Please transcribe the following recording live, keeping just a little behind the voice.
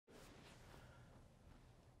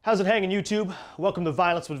How's it hanging, YouTube? Welcome to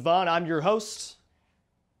Violence with Vaughn. I'm your host,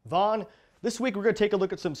 Vaughn. This week we're going to take a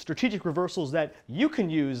look at some strategic reversals that you can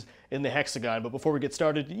use in the hexagon. But before we get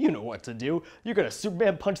started, you know what to do. You're going to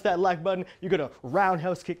Superman punch that like button. You're going to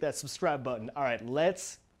roundhouse kick that subscribe button. All right,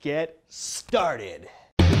 let's get started.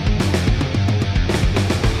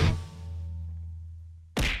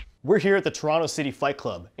 We're here at the Toronto City Fight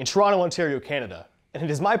Club in Toronto, Ontario, Canada. And it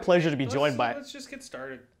is my pleasure to be joined by... Let's just get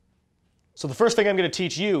started. So the first thing I'm going to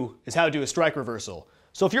teach you is how to do a strike reversal.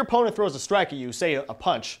 So if your opponent throws a strike at you, say a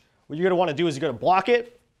punch, what you're going to want to do is you're going to block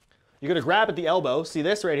it, you're going to grab at the elbow, see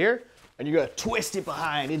this right here, and you're going to twist it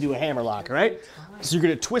behind into a hammerlock, all right? So you're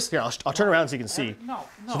going to twist, here, I'll turn around so you can see. No.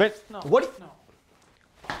 What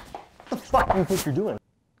the fuck do you think you're doing?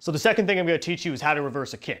 So the second thing I'm going to teach you is how to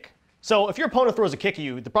reverse a kick. So if your opponent throws a kick at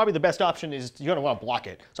you, probably the best option is you're going to want to block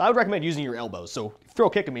it. So I would recommend using your elbows. So if you throw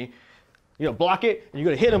a kick at me, block it, and you're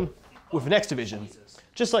going to hit him with an X division,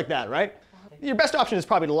 just like that, right? Your best option is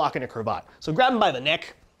probably to lock in a cravat. So grab him by the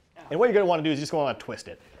neck, and what you're going to want to do is you just want to twist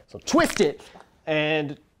it. So twist it,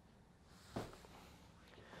 and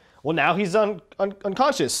well, now he's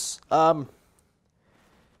unconscious.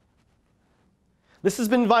 This has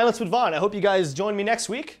been Violence with Vaughn. I hope you guys join me next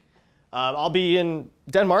week. I'll be in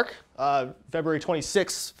Denmark, February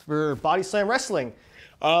 26th for Bodyslam Wrestling.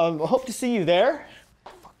 I hope to see you there.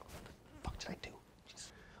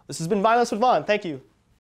 This has been Violence with Vaughn. Thank you.